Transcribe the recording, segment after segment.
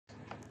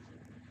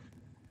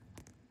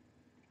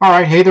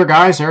Alright, hey there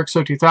guys,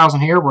 EricSo2000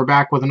 here. We're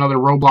back with another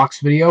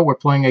Roblox video. We're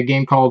playing a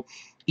game called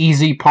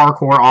Easy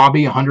Parkour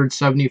Obby,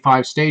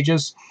 175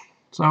 stages.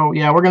 So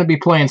yeah, we're going to be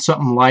playing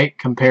something light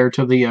compared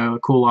to the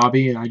cool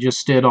Obby. I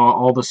just did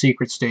all the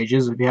secret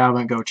stages. If you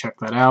haven't, go check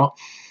that out.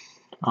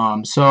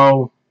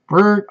 So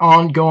we're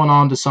going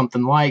on to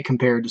something light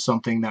compared to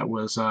something that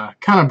was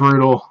kind of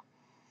brutal.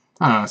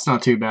 I don't know, it's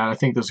not too bad. I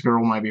think this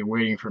girl might be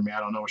waiting for me.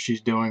 I don't know what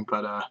she's doing,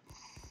 but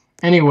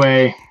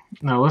anyway,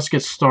 now let's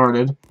get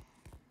started.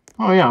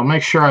 Oh yeah, I'll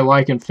make sure I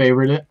like and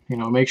favorite it. You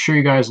know, make sure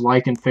you guys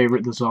like and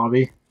favorite this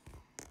obby.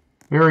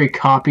 Very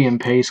copy and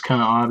paste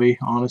kind of obby,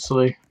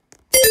 honestly.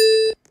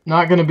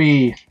 Not going to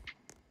be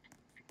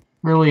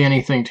really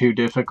anything too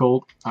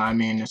difficult. I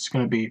mean, it's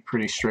going to be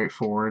pretty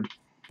straightforward.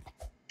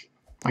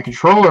 My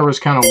controller was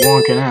kind of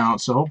wonking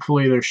out, so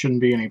hopefully there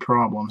shouldn't be any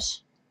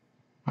problems.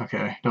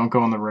 Okay, don't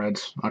go on the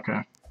reds. Okay,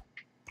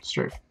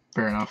 straight,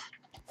 fair enough.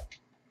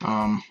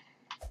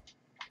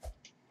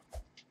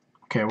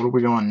 Okay, what are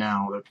we going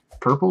now? The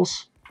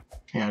purples?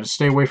 Yeah, just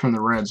stay away from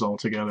the reds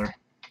altogether.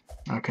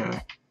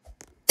 Okay.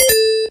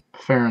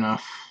 Fair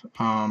enough.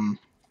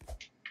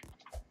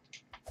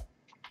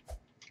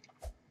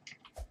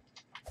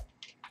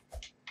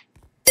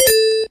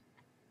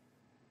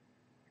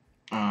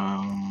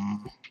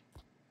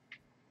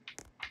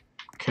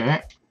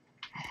 Okay.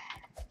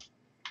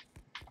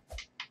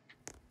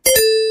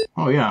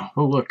 Oh yeah.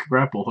 Oh look,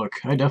 grapple hook.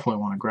 I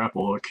definitely want a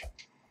grapple hook.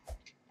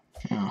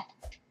 Yeah.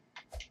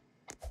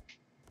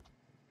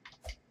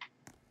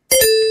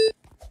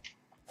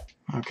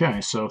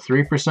 Okay, so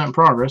 3%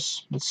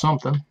 progress. It's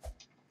something.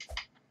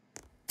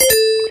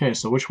 Okay,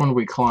 so which one do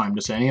we climb?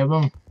 Just any of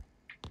them?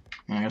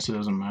 Yeah, I guess it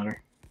doesn't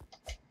matter.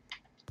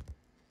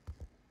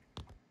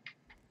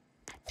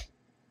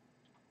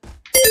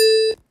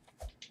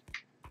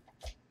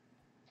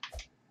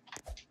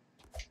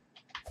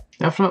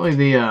 Definitely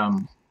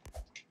the,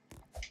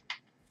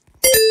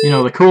 you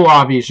know, the cool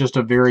obby is just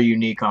a very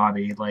unique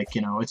obby. Like,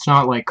 you know, it's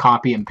not like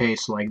copy and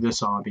paste like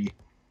this obby.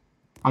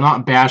 I'm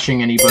not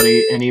bashing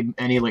anybody,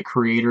 any like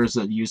creators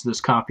that use this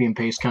copy and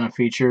paste kind of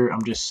feature.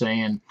 I'm just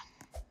saying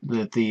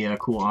that the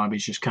cool obby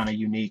is just kind of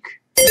unique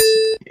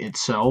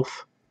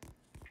itself.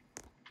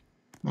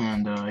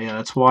 And yeah,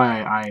 that's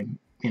why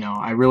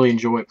I really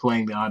enjoy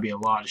playing the obby a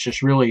lot. It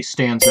just really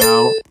stands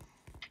out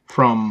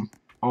from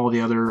all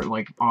the other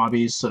like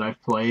obbies that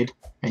I've played,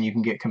 and you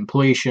can get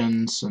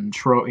completions and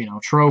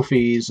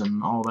trophies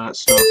and all that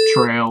stuff,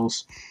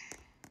 trails.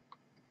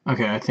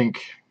 Okay,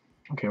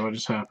 okay, what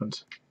just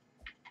happened?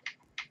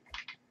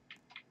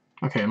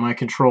 Okay, my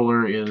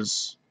controller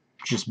is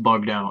just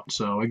bugged out,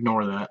 so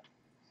ignore that.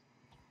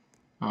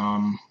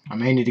 I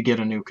may need to get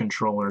a new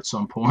controller at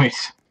some point.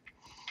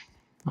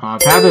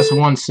 I've had this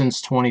one since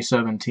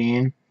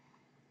 2017,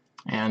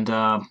 and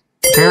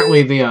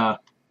apparently the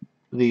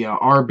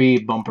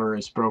RB bumper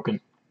is broken.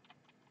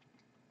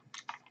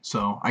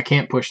 So I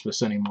can't push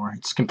this anymore.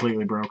 It's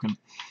completely broken.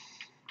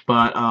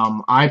 But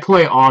I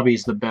play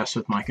obbies the best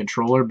with my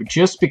controller, but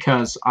just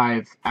because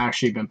I've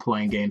actually been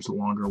playing games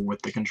longer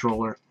with the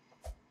controller.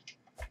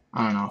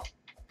 I don't know.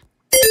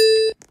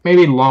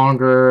 Maybe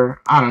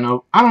longer. I don't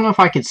know. I don't know if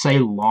I could say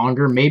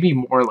longer. Maybe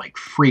more like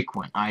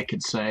frequent, I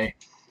could say.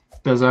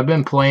 Because I've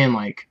been playing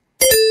like,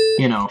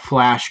 you know,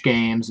 Flash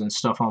games and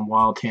stuff on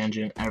Wild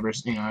Tangent ever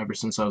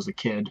since I was a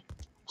kid.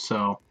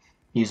 So,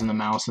 using the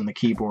mouse and the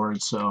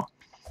keyboard, so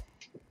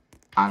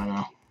I don't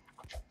know.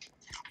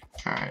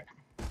 Alright.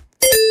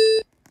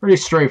 Pretty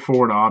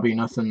straightforward obby,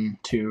 nothing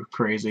too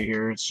crazy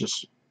here. It's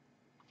just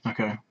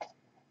okay.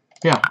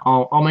 Yeah,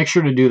 I'll make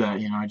sure to do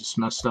that. You know, I just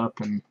messed up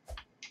and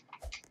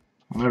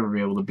I'll never be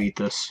able to beat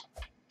this.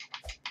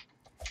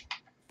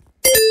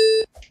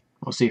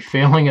 Well, see,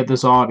 failing at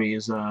this obby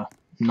is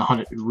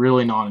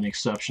really not an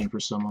exception for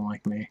someone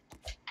like me.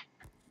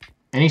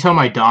 Anytime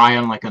I die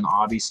on like an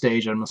obby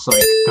stage, I'm just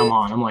like, come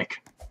on, I'm like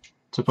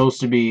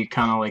supposed to be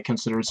kind of like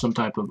considered some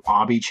type of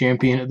obby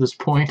champion at this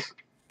point.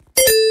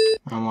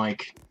 I'm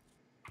like,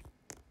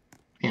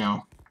 you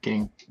know,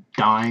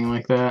 dying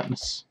like that.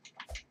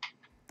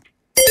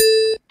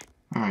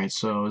 Alright,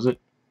 so is it?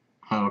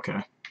 Oh,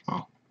 okay.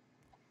 Well,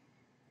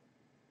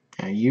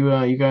 yeah,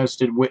 you guys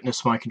did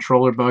witness my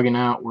controller bugging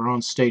out. We're on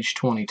stage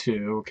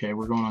 22. Okay,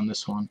 we're going on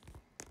this one.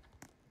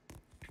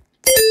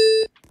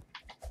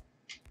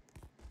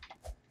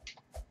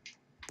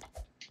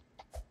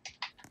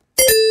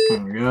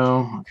 There we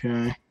go.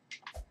 Okay.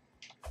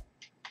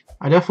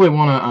 I definitely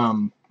want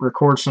to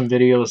record some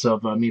videos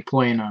of me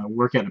playing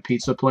work at a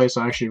pizza place.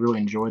 I actually really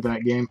enjoyed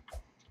that game,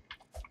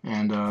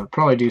 and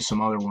probably do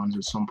some other ones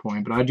at some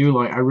point. But I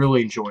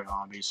really enjoy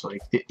obbies.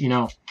 Like, you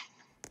know,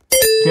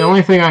 the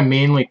only thing I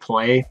mainly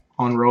play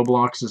on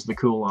Roblox is the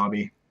cool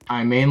obby.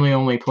 I mainly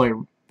only play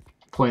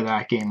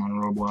that game on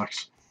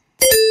Roblox.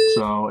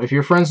 So if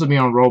you're friends with me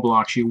on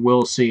Roblox, you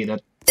will see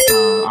that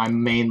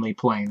I'm mainly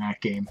playing that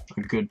game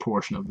a good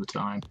portion of the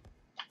time.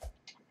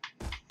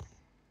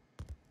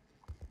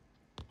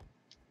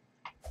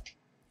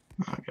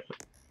 Okay.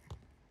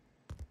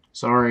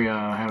 Sorry,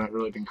 I haven't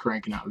really been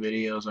cranking out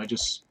videos. I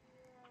just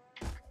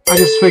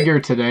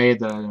figured today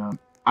that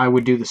I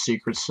would do the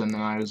secrets, and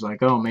then I was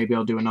like, oh, maybe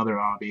I'll do another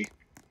obby.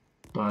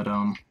 But,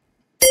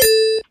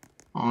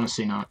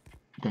 honestly not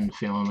been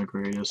feeling the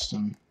greatest,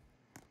 and,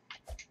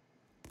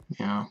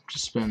 yeah,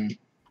 just been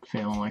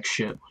feeling like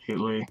shit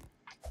lately.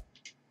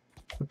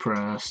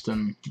 Depressed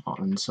and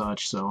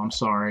such, so I'm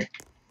sorry.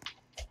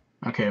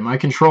 Okay, my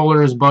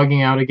controller is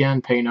bugging out again.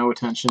 Pay no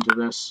attention to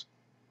this.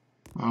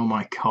 Oh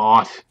my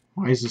god.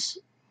 Why is this...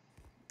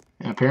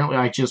 And apparently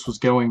I just was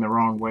going the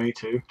wrong way,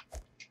 too.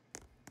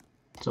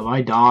 So if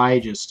I die,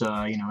 just,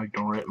 you know,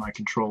 ignore it. My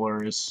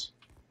controller is...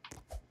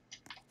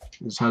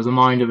 This has a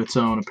mind of its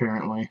own,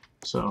 apparently.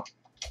 So...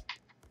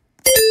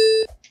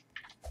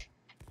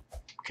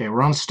 Okay,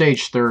 we're on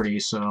stage 30,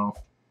 so...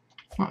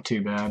 Not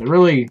too bad. A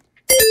really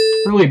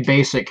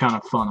basic kind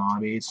of fun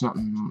obby. It's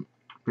nothing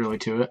really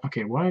to it.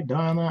 Okay, why did I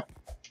die on that?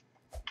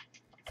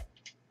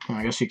 Oh,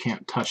 I guess you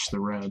can't touch the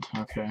red.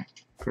 Okay,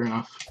 fair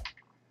enough.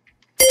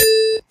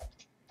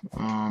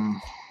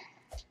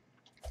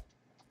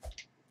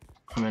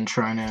 I've been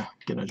trying to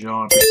get a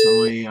job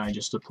recently. I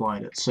just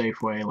applied at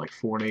Safeway like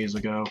 4 days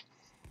ago.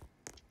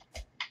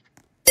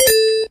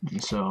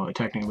 And so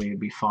technically it'd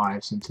be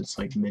 5 since it's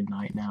like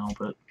midnight now,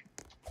 but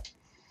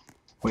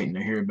waiting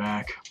to hear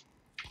back.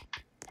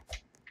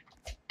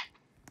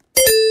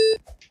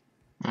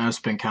 It's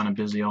been kind of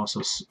busy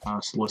also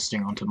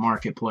listing onto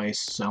Marketplace,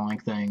 selling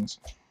things.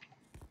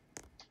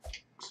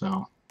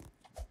 So,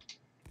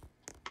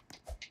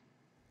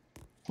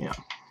 yeah.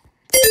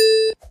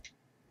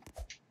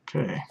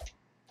 Okay.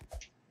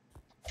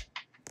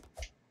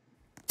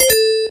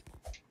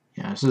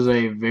 Yeah, this is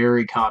a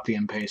very copy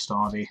and paste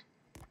obby.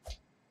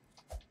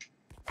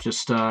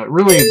 Just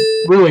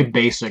really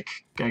basic,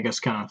 I guess,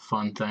 kind of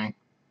fun thing.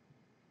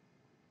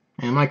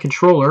 And my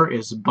controller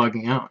is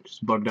bugging out.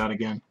 Just bugged out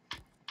again.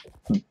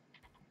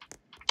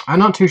 I'm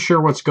not too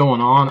sure what's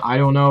going on. I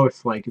don't know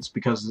if like it's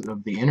because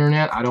of the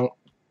internet.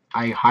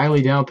 I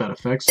highly doubt that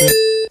affects it.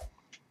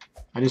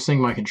 I just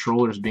think my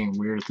controller is being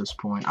weird at this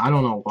point. I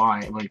don't know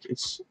why. Like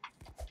it's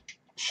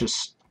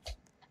just,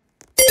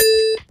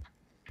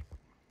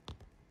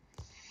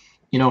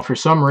 you know, for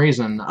some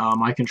reason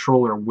my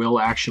controller will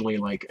actually,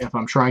 like, if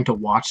I'm trying to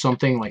watch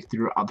something like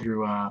through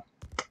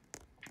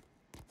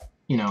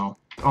you know,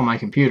 on my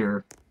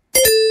computer,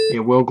 it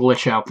will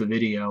glitch out the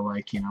video,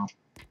 like, you know,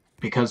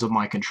 because of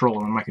my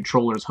controller. When my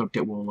controller is hooked,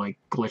 it will like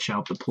glitch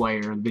out the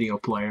video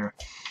player.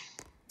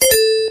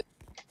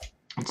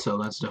 And so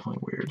that's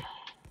definitely weird.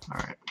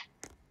 Alright.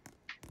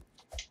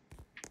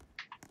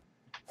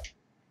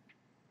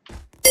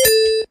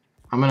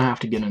 I'm gonna have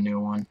to get a new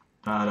one,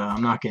 but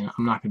I'm not gonna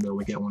be able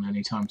to get one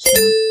anytime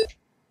soon.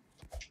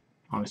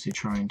 Obviously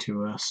trying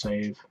to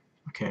save.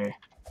 Okay.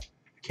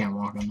 I can't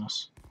walk on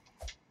this.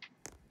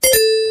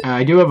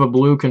 I do have a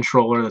blue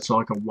controller that's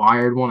like a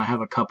wired one. I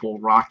have a couple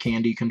rock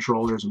candy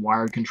controllers,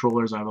 wired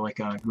controllers. I have like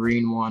a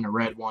green one, a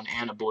red one,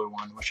 and a blue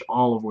one, which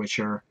all of which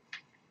are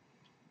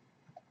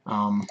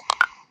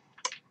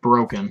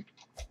broken.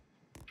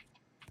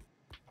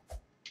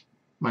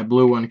 My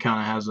blue one kind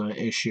of has an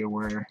issue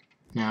where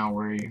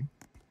you...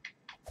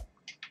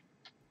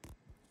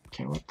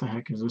 Okay, what the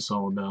heck is this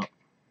all about?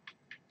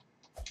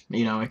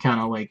 You know, it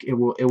kind of like it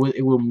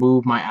will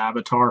move my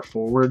avatar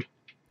forward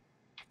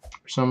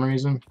for some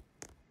reason.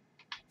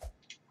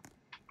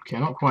 Okay, I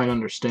don't quite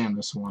understand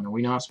this one. Are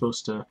we not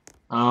supposed to...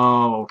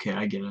 Oh, okay,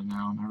 I get it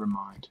now. Never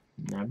mind.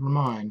 Never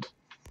mind.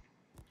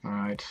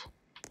 Alright.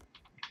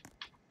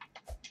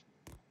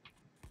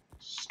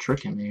 It's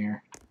tricking me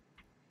here.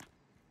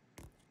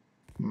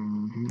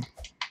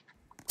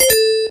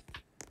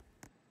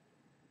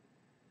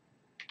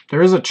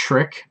 There is a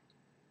trick.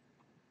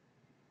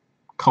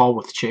 Call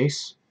with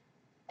Chase.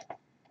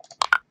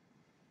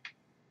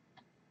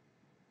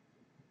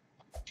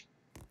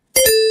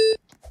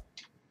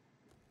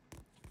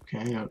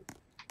 Okay,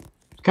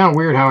 it's kind of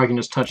weird how I can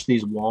just touch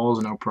these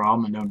walls no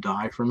problem and don't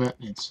die from it.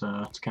 It's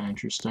kind of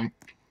interesting.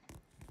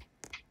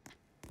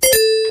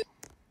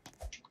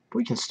 But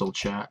we can still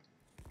chat.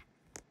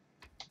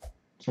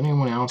 Is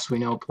anyone else we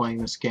know playing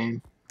this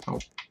game? Oh.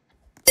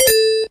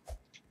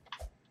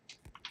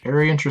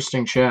 Very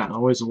interesting chat. I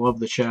always love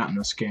the chat in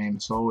this game.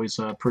 It's always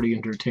pretty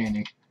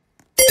entertaining.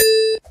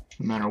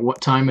 No matter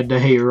what time of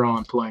day you're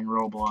on playing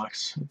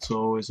Roblox, it's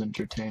always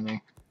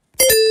entertaining.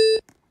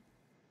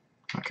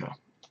 Okay.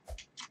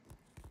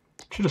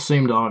 Should have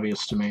seemed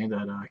obvious to me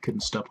that I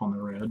couldn't step on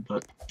the red,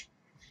 but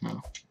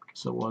no,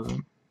 guess it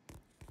wasn't.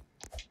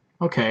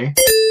 Okay,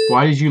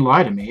 why did you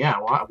lie to me? Yeah,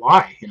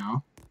 why, you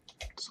know?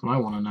 That's what I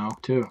want to know,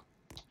 too.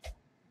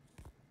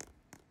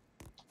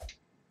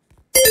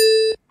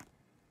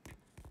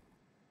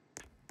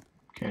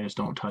 Okay, just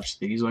don't touch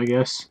these, I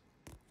guess.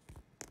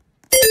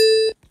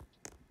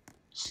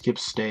 Skip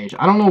stage.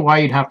 I don't know why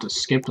you'd have to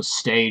skip a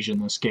stage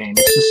in this game.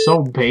 It's just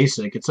so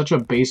basic. It's such a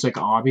basic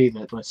obby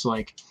that it's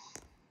like...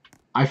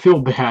 I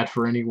feel bad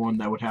for anyone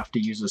that would have to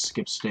use a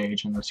skip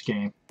stage in this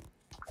game.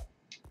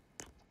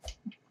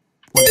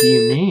 What do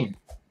you mean?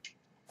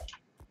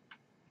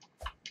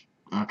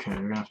 Okay,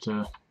 we're gonna have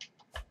to...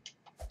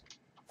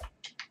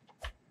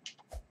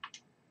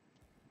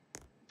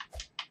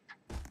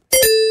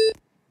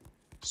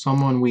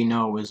 Someone we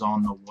know is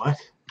on the what?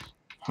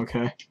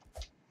 Okay.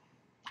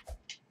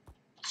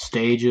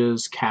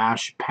 Stages,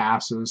 cash,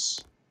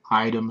 passes,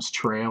 items,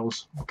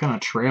 trails. What kind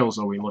of trails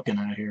are we looking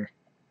at here?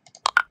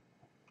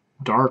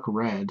 Dark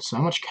red. So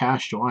how much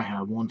cash do I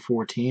have?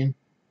 114?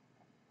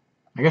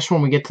 I guess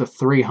when we get to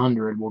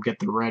 300, we'll get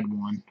the red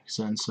one,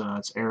 since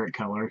it's Eric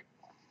color.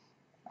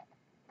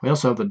 We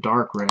also have the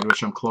dark red,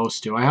 which I'm close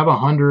to. I have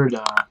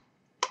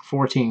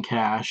 114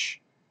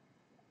 cash.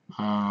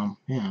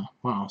 Yeah,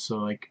 wow, so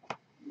like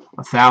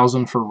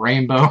 1,000 for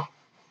rainbow.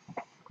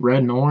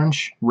 Red and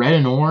orange. Red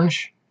and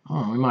orange.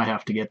 Oh, we might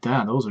have to get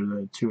that. Those are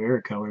the two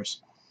Eric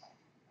colors.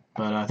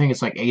 But I think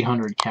it's like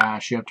 800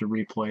 cash. You have to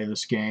replay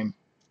this game.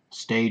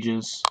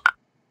 Stages.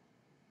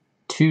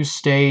 2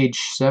 stage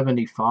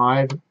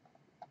 75.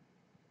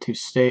 2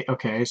 stage.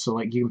 Okay, so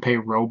like you can pay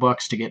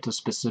Robux to get to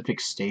specific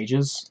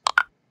stages.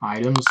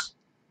 Items.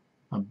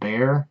 A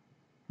bear.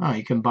 Oh,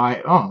 you can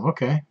buy. Oh,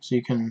 okay. So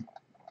you can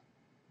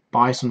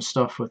buy some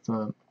stuff with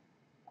the.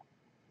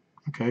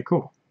 Okay,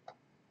 cool.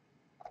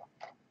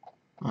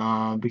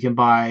 We can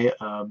buy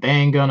a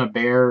bang gun, a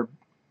bear,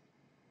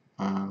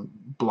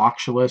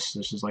 Bloxulus.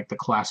 This is like the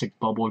classic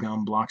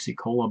bubblegum Bloxy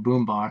Cola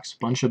boombox.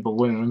 Bunch of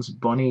balloons,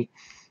 bunny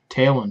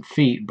tail and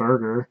feet,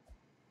 burger.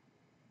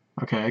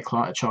 Okay,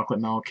 chocolate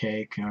milk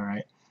cake. All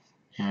right.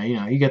 Yeah, you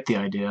know, you get the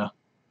idea.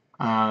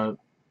 I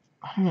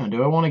don't know.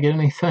 Do I want to get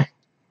anything?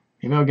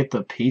 Maybe I'll get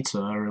the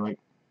pizza or like.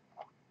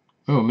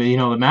 Oh, you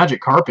know, the magic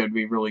carpet would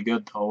be really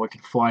good though. We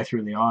could fly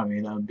through the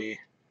Obby. That would be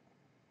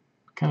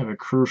kind of a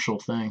crucial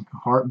thing. A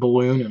heart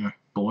balloon and a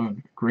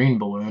balloon, green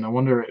balloon. I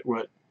wonder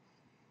what.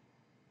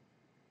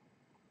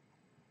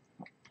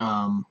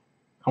 I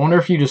wonder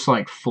if you just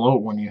like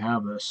float when you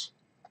have this.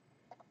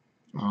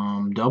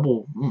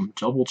 Double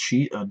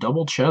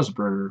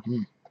cheeseburger.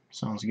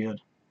 Sounds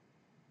good.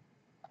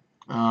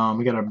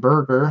 We got a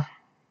burger.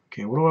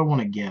 Okay, what do I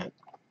want to get?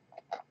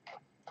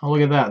 Oh,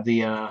 look at that.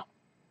 The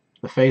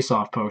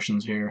face-off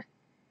potions here.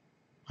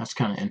 That's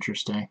kind of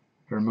interesting. It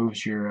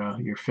removes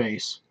your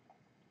face.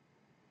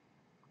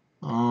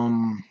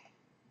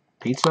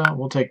 Pizza?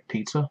 We'll take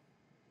pizza.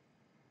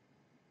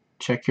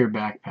 Check your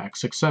backpack.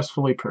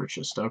 Successfully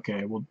purchased.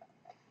 Okay,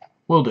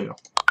 we'll do.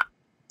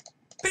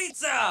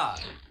 Pizza!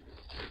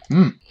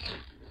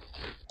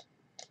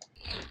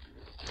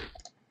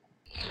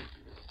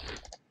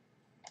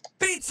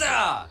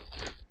 Pizza!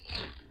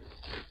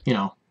 You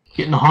know,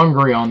 getting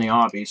hungry on the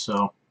Obby,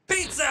 so.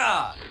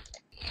 Pizza!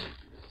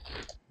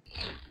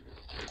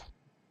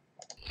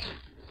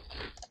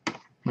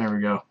 There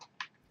we go.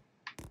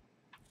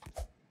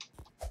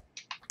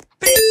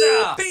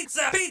 Pizza!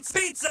 Pizza!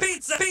 Pizza! Pizza!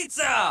 Pizza!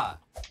 Pizza!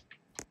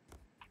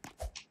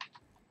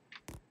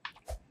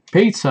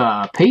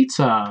 Pizza!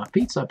 Pizza!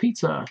 Pizza!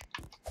 Pizza!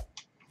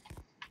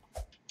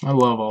 I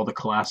love all the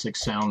classic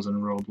sounds in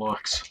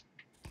Roblox.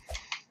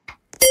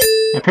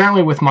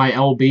 Apparently with my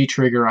LB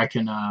trigger I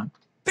can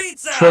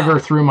trigger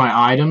through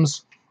my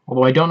items,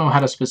 although I don't know how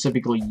to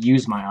specifically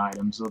use my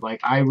items. Like,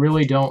 I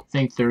really don't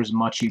think there's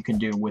much you can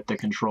do with the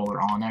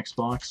controller on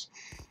Xbox.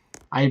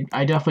 I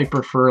definitely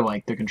prefer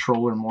like the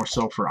controller more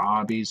so for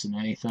obbies than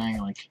anything.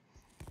 Like,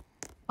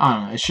 I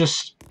don't know, it's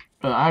just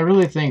I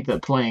really think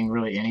that playing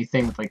really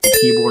anything with like the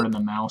keyboard and the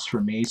mouse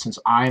for me, since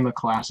I'm a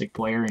classic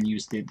player and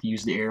use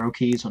the arrow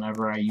keys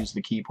whenever I use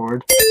the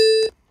keyboard.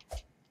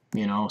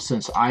 You know,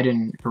 since I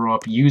didn't grow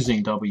up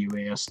using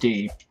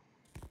WASD,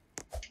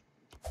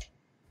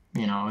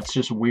 you know, it's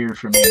just weird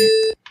for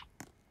me.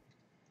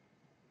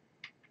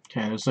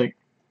 Okay, there's like,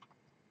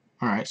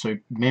 alright, so I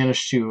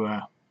managed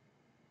to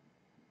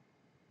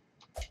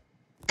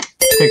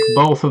pick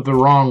both of the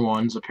wrong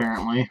ones,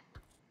 apparently.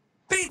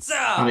 Pizza!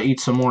 Gotta eat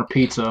some more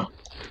pizza.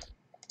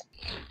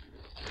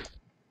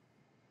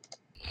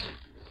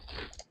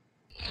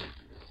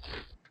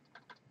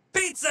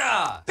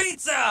 Pizza!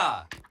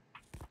 Pizza!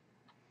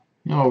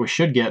 You know what we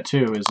should get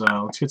too is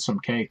let's get some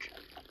cake.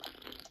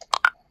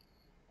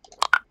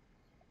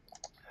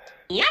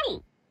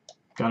 Yummy!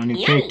 Got a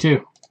new cake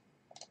too.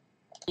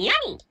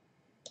 Yummy!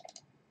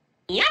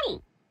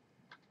 Yummy!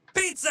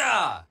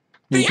 Pizza!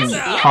 You can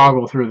Pizza!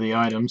 toggle through the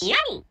items.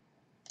 Yummy!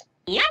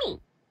 Yummy!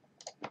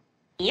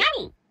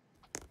 Yummy!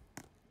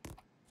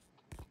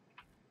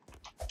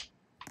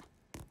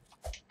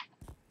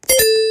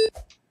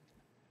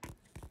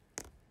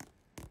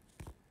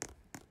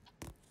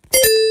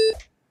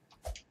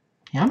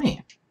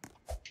 Yummy.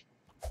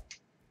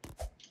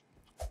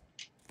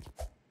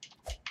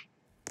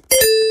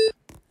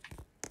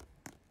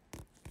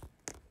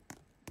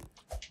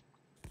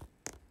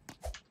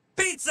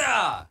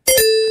 Pizza!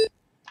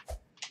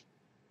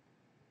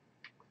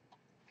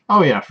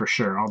 Oh yeah, for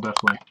sure. I'll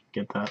definitely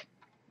get that.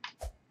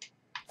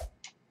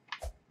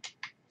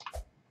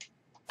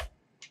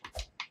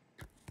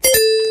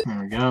 There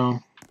we go.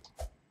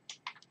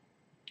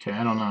 Okay,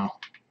 I don't know.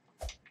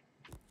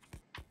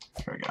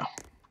 There we go.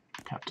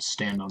 Have to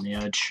stand on the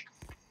edge.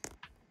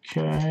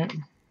 Okay.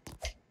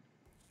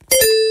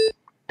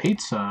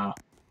 Pizza.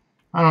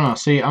 I don't know.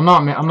 See, I'm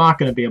not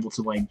gonna be able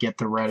to like get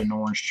the red and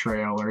orange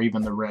trail or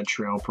even the red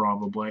trail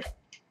probably.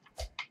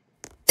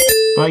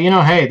 But, you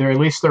know, hey, at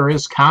least there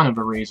is kind of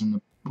a reason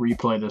to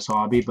replay this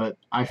obby, but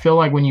I feel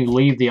like when you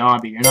leave the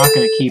obby, you're not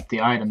going to keep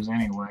the items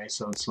anyway,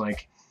 so it's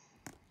like...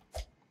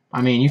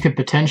 I mean, you could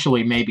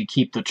potentially maybe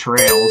keep the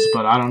trails,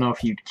 but I don't know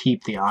if you'd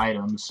keep the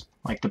items,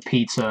 like the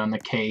pizza and the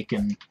cake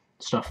and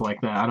stuff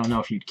like that. I don't know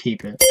if you'd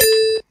keep it.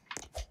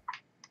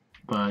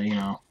 But, you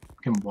know,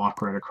 you can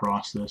walk right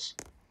across this.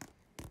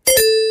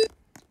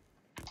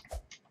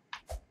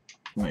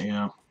 But,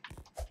 yeah.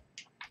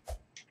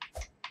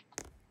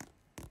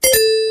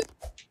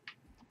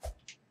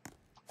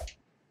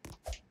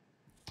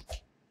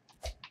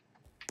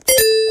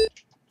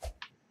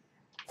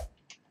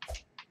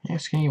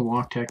 Yes, can you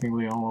walk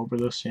technically all over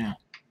this? Yeah.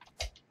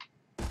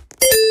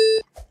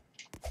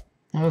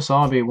 Now this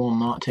obby will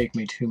not take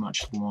me too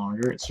much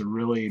longer. It's a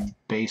really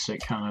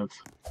basic kind of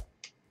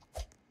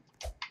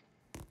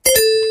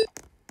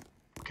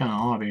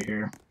obby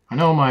here. I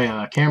know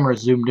my camera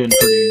zoomed in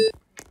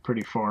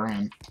pretty far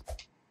in,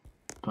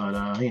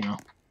 but you know,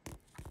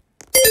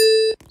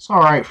 it's all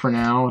right for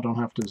now. I don't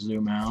have to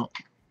zoom out.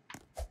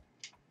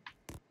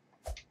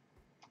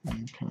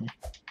 Okay.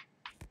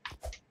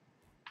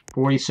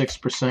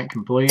 46%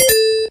 complete.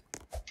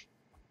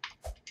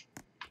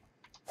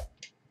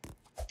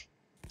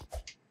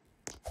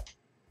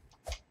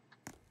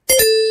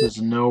 This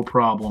is no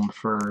problem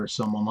for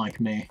someone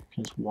like me.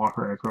 Just walk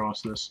right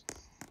across this.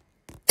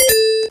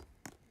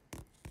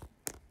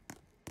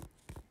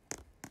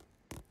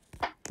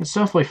 It's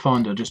definitely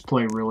fun to just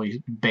play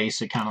really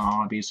basic kind of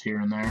hobbies here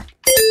and there.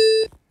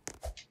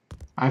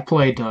 I've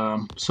played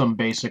some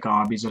basic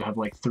hobbies that have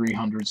like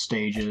 300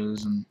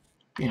 stages and,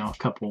 you know, a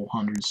couple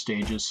hundred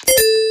stages.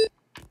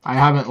 I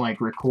haven't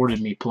like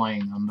recorded me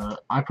playing them,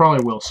 but I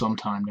probably will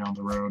sometime down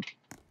the road.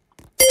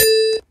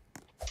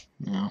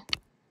 Yeah.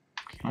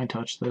 Can I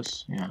touch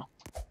this? Yeah.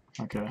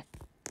 Okay.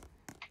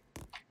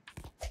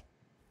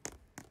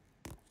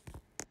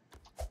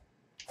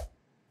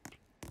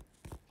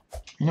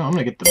 You know, I'm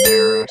gonna get the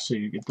bear,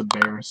 actually, get the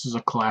bear. This is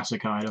a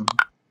classic item.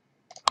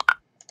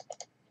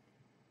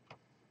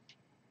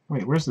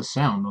 Wait, where's the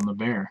sound on the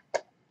bear?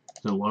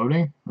 Is it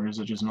loading? Or is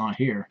it just not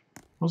here?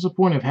 What's the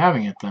point of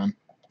having it, then?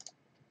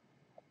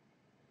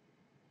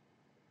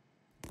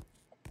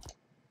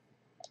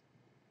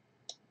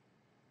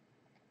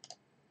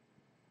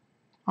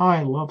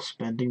 I love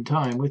spending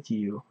time with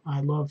you.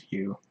 I love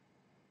you.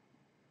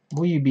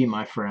 Will you be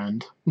my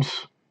friend?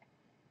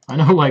 I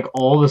know, like,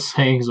 all the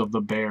sayings of the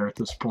bear at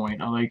this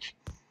point. I like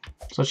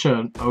such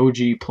an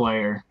OG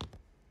player.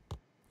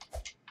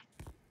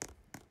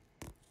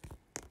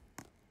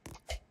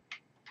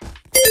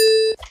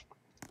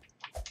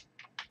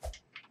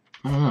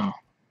 I don't know.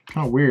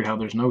 Kind of weird how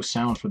there's no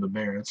sound for the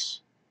bear.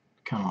 It's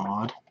kind of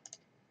odd.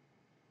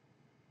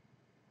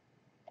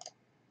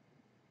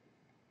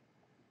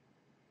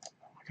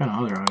 What kind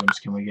of other items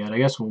can we get? I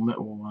guess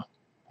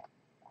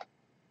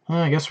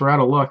I guess we're out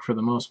of luck for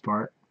the most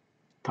part.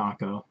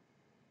 Taco.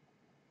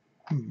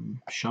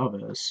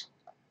 Chavez.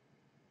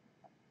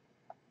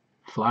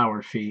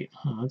 Flower feet.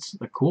 Oh, that's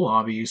the cool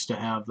hobby used to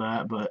have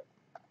that, but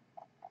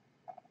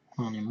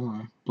not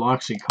anymore.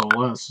 Bloxy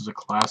Cola. This is a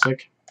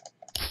classic.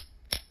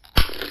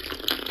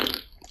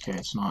 Okay,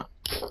 it's not.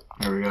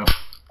 There we go.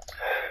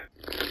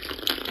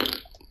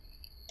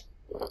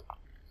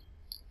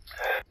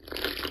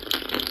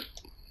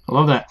 I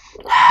love that.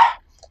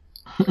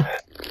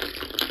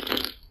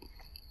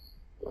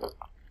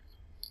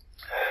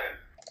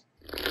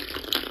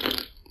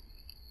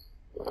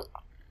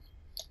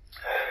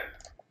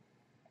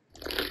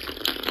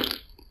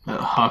 That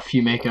huff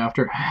you make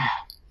after.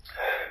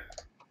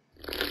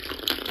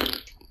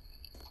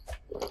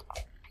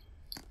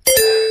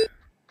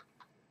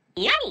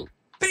 Yummy!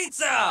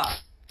 Pizza!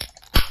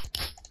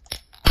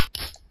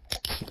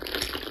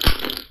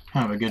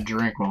 Have a good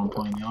drink while I'm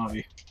playing the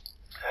obby.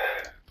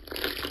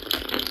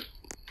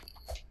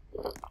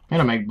 I'm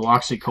gonna make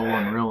Bloxy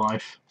Cola in real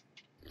life.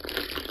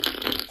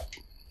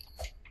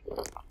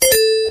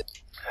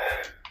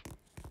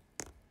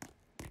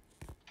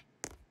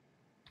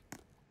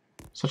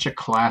 Such a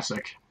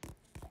classic.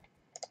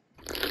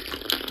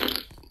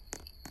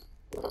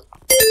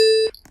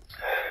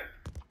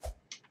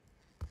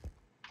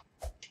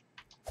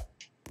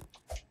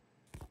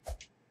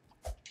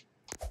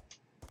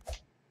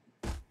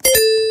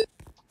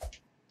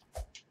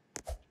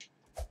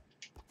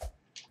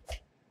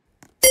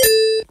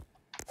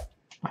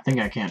 I think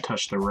I can't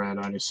touch the red,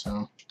 I'd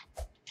assume.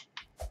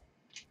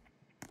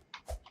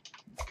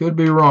 Could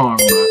be wrong,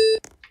 but,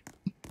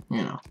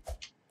 you know.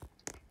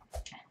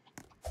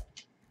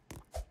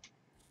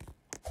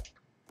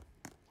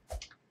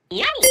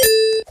 Yummy!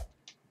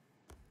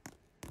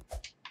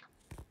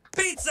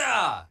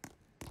 Pizza!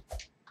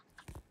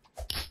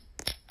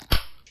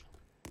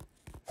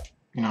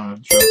 You know,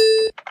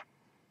 I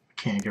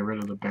can't get rid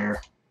of the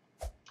bear.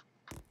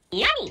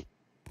 Yummy!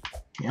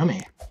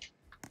 Yummy.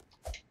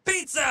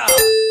 Pizza!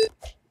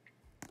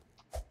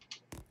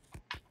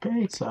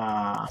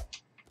 Pizza.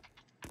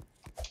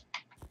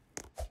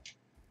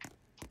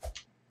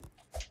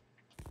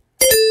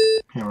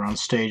 Okay, we're on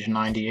stage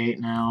 98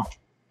 now.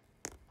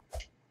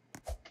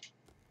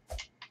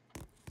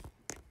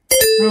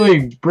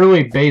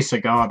 really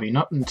basic obby.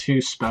 Nothing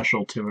too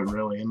special to it,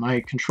 really. And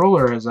my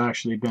controller has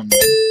actually been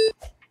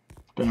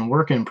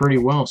working pretty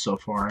well so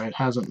far. It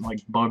hasn't,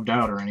 like, bugged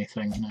out or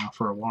anything now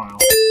for a while.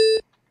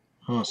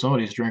 Oh,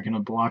 somebody's drinking a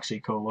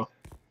Bloxy Cola.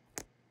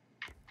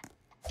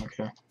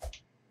 Okay.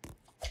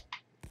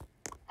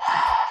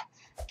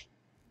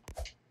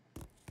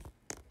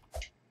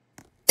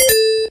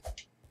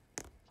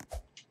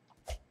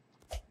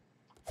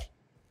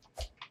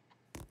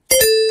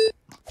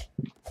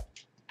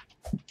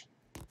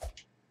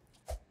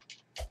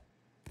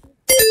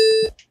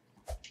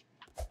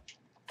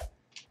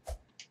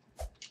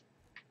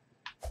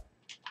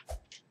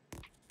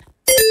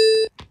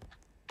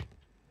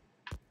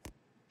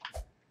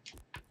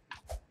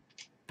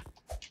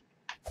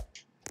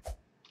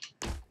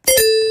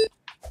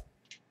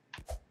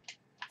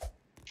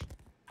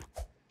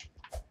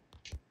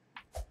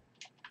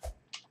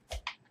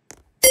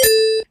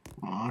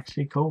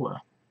 Bloxy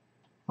Cola.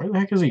 Where the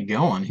heck is he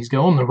going? He's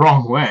going the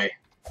wrong way.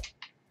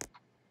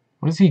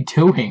 What is he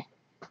doing?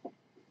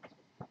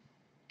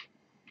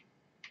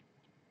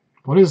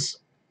 What is...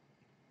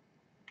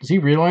 Does he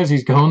realize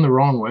he's going the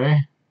wrong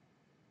way?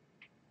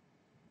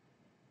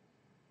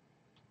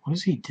 What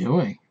is he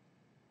doing?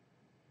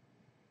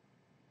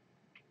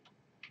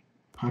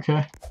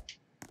 Okay.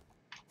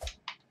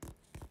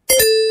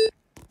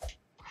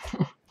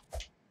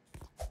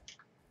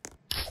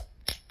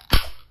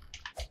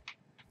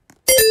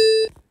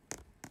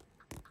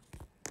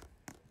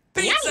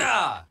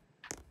 Pizza!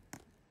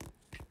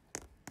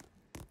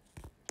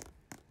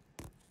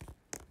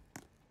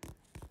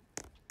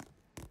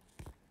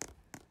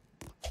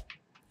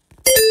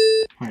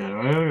 Okay,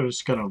 I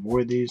just gotta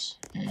avoid these.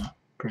 Yeah,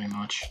 pretty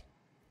much.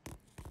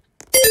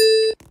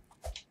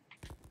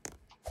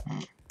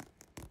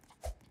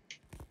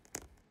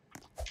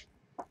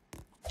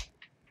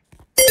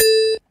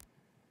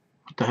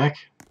 What the heck?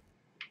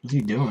 What's he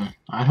doing?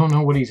 I don't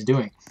know what he's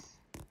doing.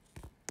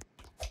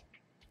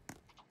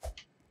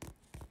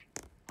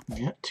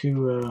 Yet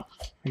to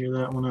figure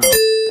that one out.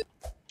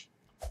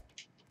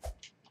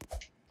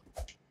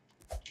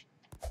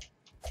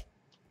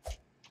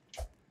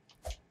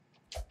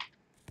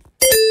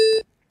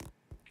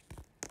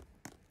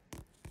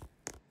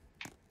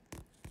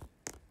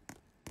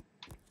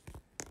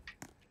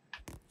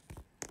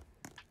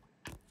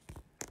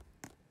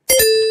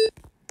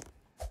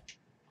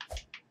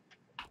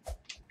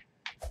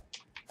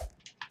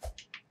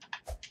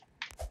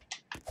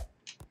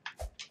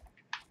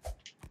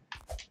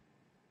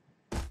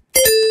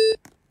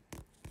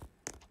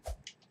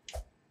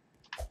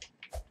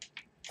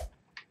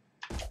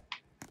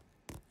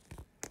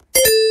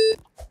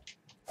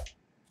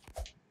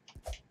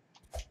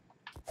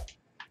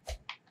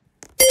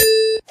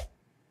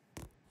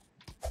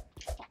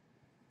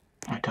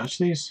 Can I touch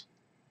these?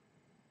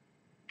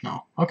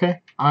 No.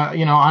 Okay.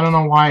 You know, I don't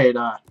know why it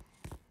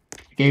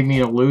gave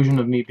me an illusion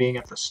of me being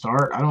at the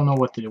start. I don't know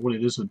what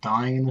it is with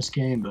dying in this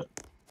game, but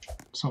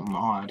something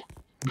odd.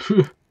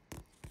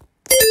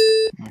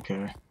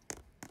 Okay.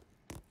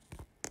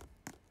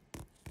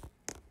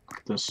 Look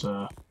at this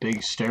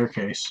big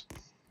staircase.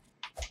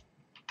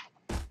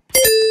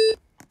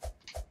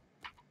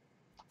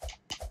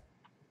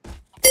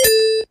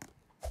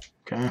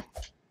 Okay.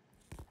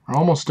 We're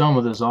almost done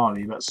with this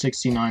obby, about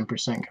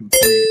 69%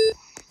 complete.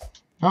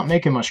 Not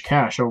making much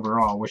cash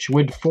overall, which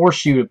would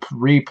force you to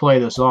replay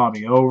this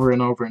obby over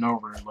and over and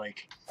over,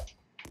 like,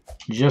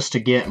 just to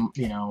get,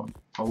 you know,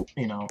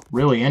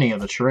 really any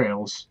of the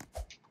trails.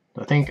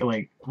 I think,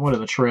 like, what are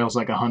the trails,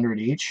 like 100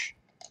 each?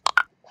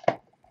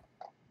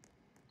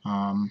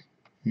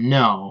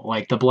 No,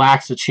 like, the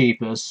black's the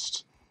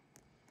cheapest,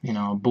 you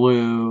know,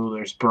 blue,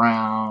 there's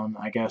brown,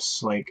 I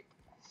guess, like,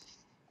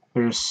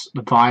 there's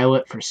the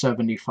violet for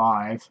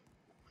 75.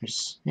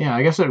 There's, yeah,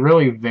 I guess it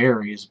really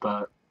varies,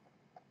 but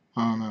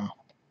I don't know.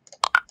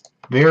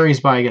 Varies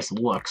by, I guess,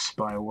 looks,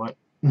 by what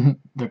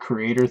the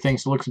creator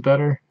thinks looks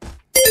better.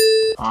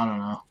 I don't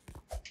know.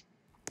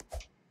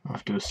 I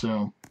have to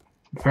assume.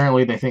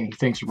 Apparently, he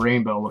thinks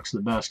rainbow looks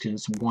the best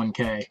because it's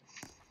 1K.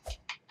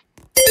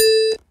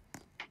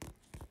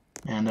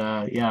 And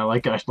yeah,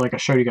 like I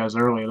showed you guys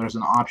earlier, there's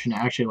an option to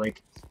actually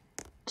like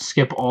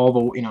skip all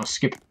the, you know,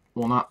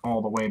 well, not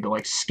all the way, but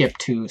like skip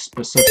to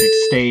specific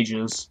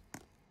stages.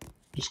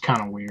 Just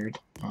kind of weird.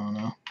 I don't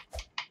know.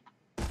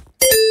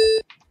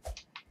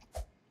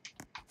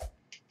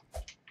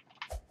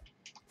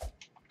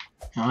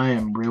 I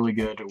am really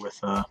good with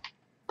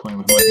playing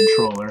with my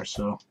controller,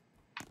 so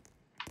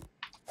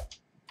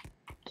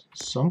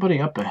somebody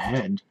up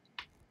ahead.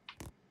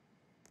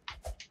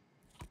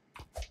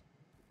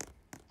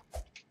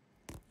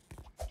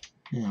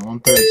 Yeah,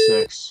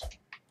 136.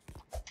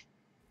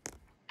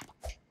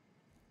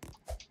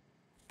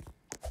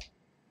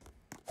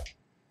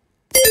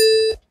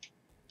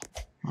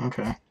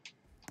 Okay.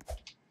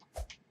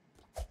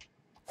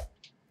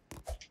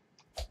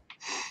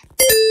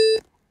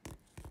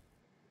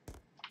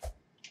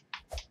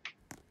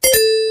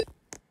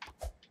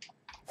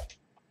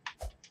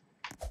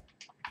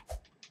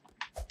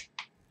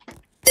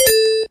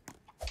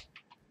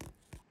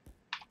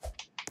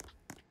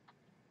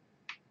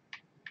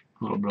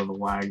 little bit of a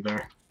lag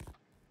there.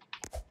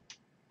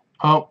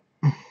 Oh.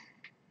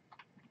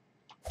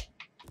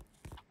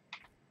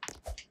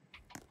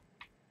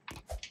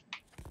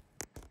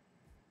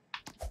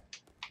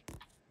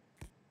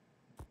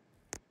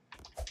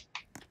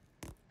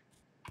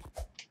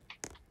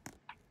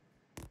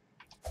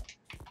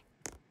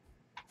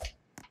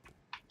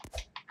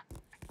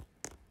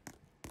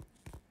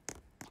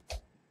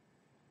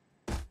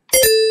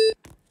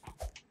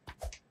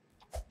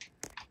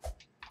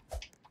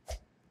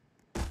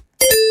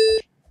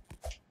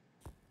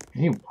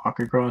 Can you walk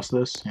across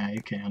this? Yeah,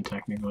 you can,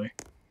 technically.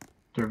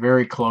 They're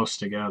very close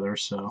together,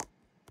 so...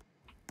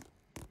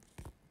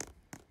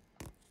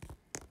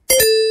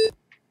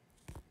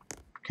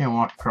 Can't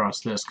walk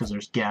across this because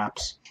there's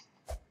gaps.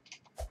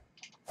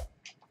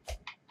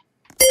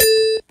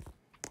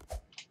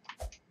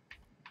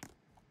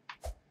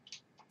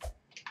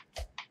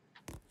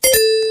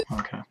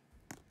 Okay.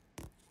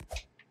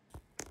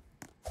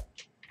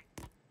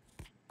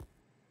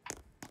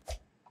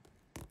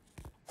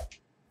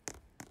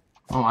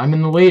 Oh, I'm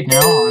in the lead now.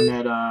 I'm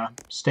at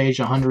stage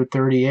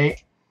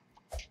 138.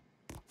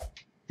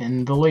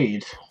 In the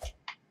lead.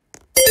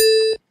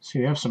 So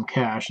we have some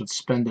cash. Let's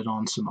spend it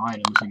on some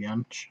items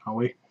again, shall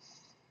we?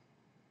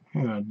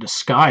 A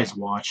disguise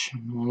watch. I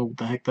don't know what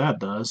the heck that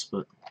does,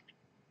 but...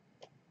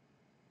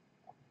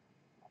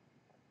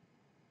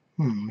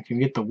 we can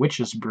get the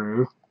Witch's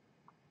Brew.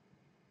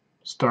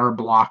 Star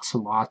Blocks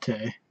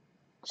Latte.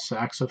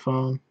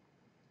 Saxophone.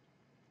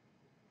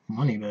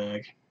 Money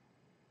bag.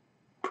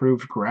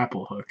 Improved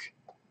grapple hook.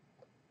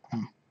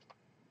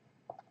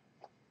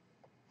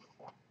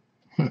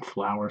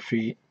 Flower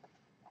feet.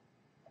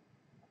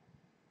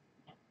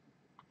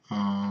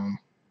 I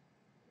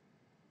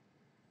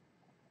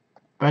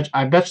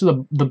bet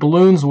you the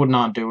balloons would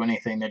not do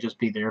anything. They'd just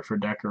be there for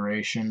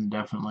decoration.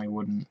 Definitely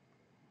wouldn't.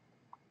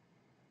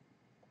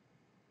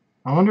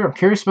 I wonder, I'm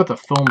curious about the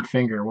foam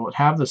finger. Will it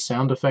have the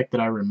sound effect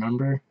that I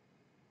remember?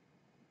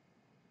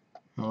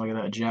 Oh, look at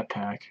that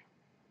jetpack.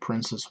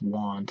 Princess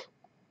Wand.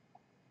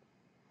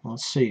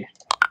 Let's see.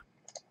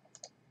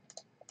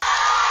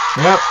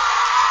 Yep.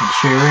 I'm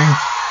cheering.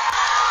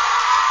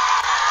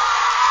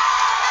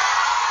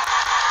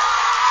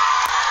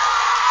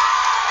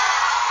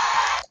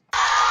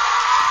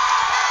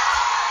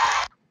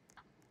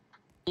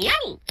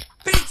 Yummy!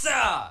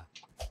 Pizza!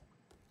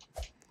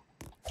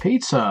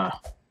 Pizza.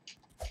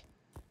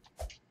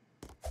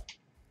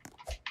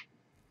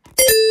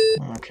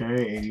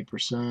 Okay,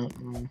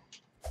 80%.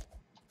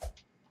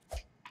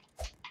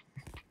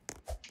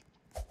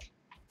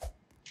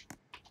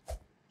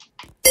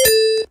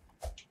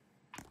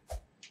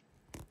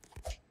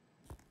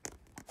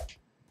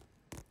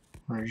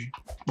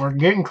 We're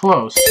getting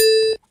close.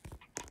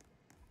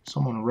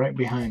 Someone right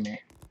behind me.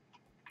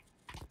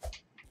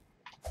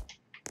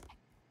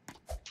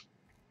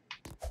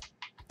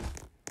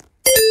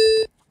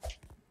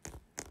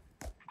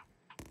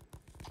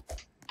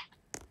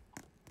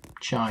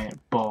 Giant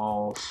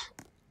balls.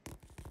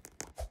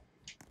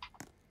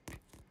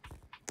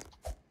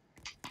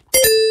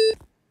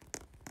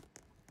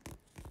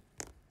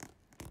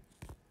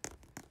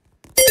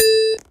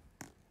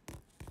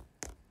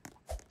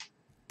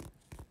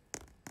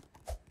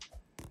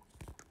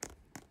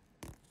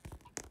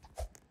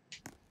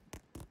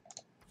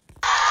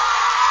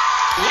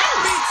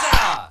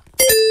 Pizza!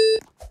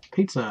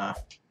 Pizza.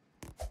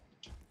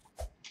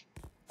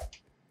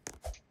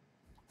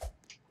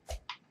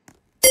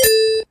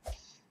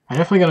 I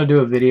definitely got to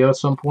do a video at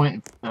some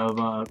point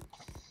of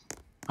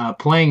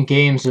playing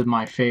games of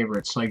my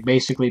favorites, like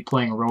basically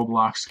playing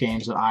Roblox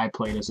games that I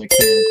played as a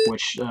kid,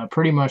 which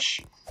pretty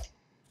much,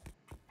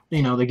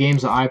 you know, the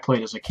games that I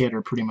played as a kid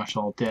are pretty much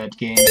all dead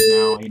games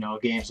now, you know,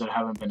 games that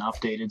haven't been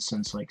updated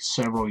since like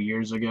several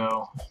years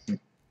ago.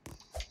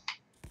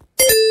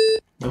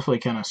 Definitely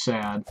kind of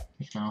sad,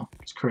 you know,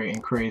 it's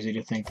crazy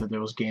to think that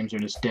those games are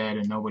just dead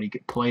and nobody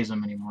plays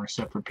them anymore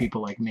except for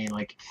people like me,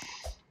 like...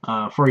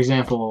 for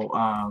example,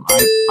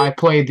 I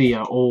played the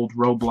old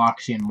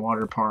Robloxian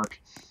water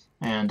park,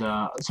 and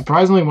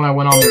surprisingly when I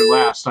went on there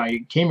last, I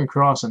came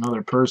across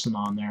another person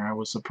on there. I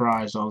was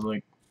surprised. I was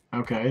like,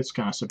 okay, it's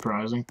kind of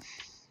surprising.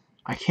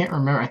 I can't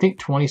remember. I think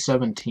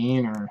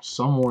 2017 or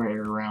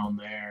somewhere around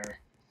there.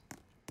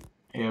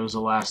 It was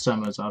the last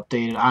time it was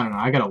updated. I don't know.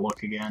 I gotta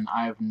look again.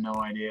 I have no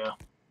idea.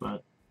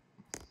 But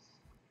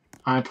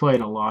I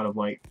played a lot of,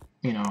 like,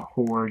 you know,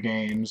 horror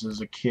games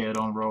as a kid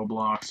on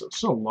Roblox.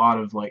 It's a lot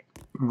of, like,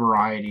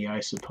 variety, I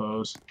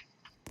suppose.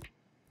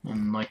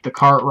 And, like, the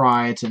cart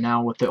rides, and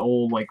now with the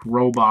old, like,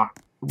 Roblox,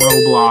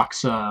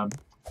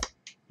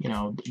 you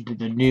know,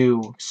 the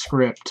new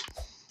script,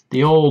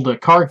 the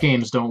old cart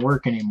games don't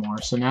work anymore.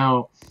 So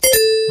now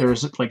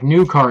there's, like,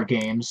 new cart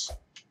games.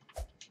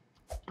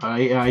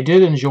 I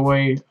did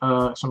enjoy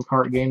some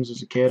cart games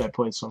as a kid. I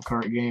played some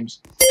cart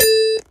games.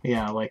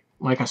 Yeah,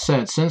 like I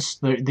said, since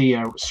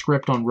the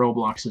script on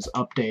Roblox is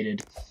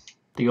updated,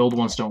 the old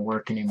ones don't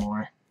work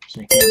anymore,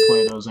 so you can't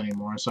play those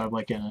anymore. So I have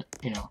like a,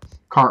 you know,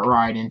 cart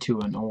ride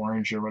into an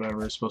orange or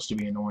whatever. It's supposed to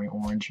be an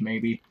orange,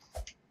 maybe.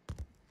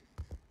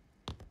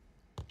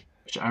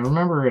 Which I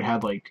remember it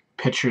had like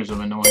pictures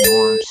of annoying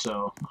orange,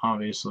 so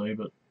obviously,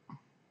 but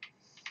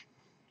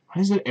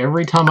why is it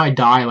every time I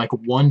die, like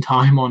one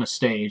time on a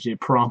stage, it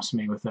prompts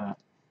me with that?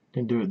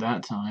 Didn't do it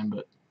that time,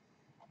 but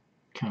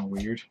kind of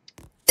weird.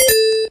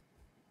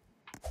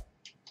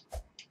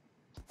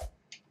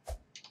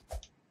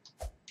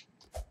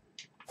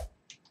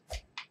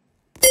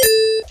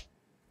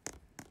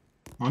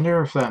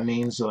 Wonder if that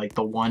means like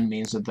the one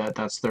means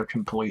that's their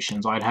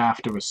completions. I'd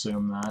have to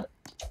assume that.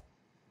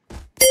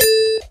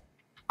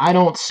 I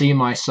don't see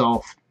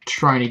myself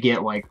trying to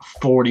get like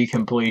 40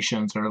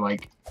 completions or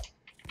like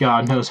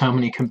God knows how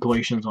many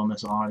completions on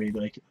this obby.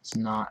 Like it's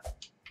not,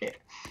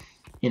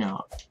 you know,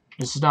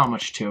 there's not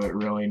much to it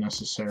really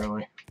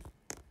necessarily.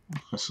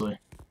 Honestly,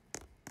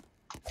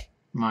 in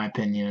my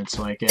opinion, it's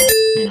like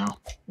you know,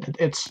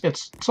 it's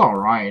all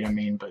right. I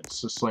mean, but it's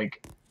just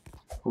like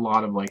a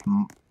lot of like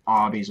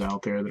obbies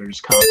out there that are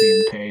just copy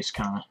and paste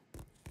kind of,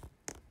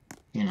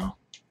 you know.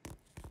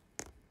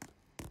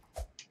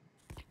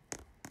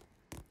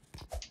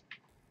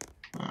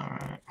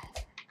 Alright.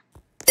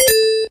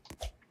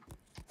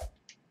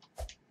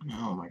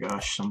 Oh my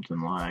gosh, something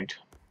lagged.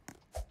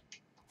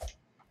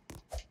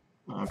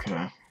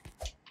 Okay.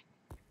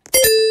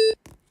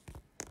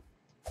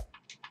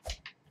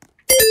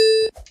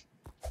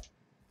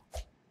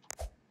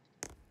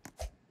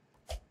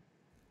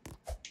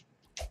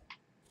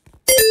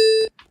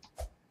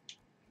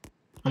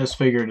 I just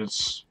figured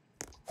it's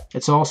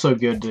also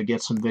good to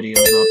get some videos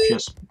up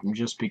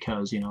just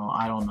because, you know,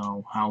 I don't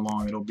know how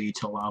long it'll be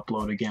till I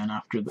upload again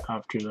after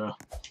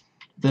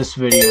this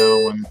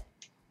video and,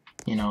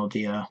 you know,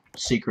 the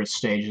secret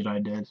stage that I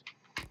did.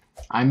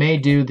 I may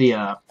do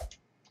the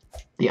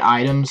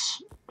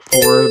items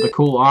for the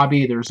cool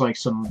obby. There's like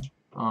some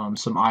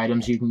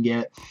items you can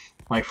get,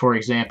 like for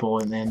example,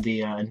 and then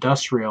the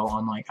industrial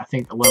on like I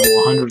think level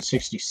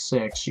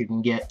 166 you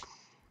can get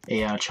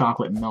a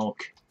chocolate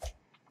milk.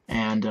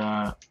 And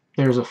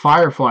there's a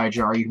firefly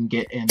jar you can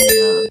get in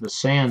the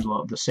sand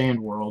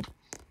world,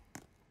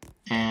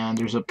 and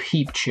there's a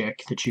peep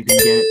chick that you can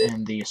get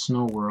in the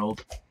snow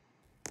world,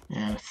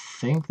 and I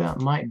think that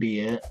might be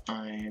it.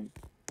 At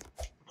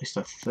least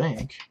I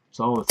think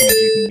it's all the things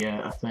you can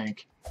get. I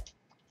think,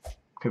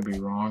 could be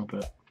wrong,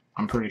 but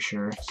I'm pretty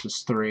sure it's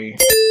just 3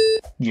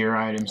 gear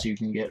items you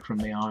can get from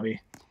the obby.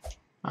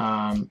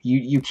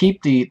 You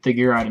keep the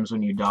gear items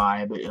when you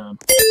die, but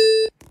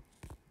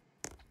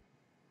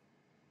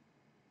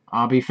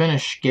obby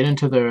finish. Get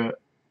into the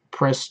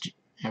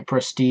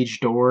prestige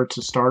door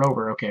to start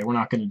over. Okay, we're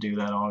not going to do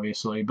that,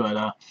 obviously,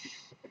 but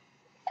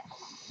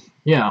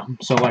yeah.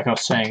 So, like I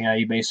was saying,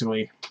 you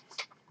basically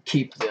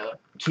keep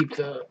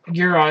the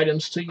gear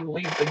items till you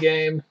leave the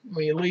game.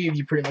 When you leave,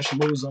 you pretty much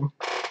lose them.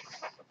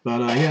 But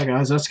yeah,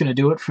 guys, that's going to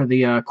do it for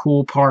the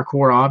cool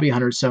parkour obby,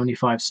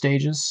 175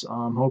 stages.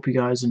 Hope you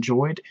guys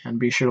enjoyed, and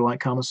be sure to like,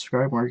 comment,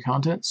 subscribe, more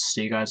content.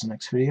 See you guys in the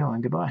next video,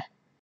 and goodbye.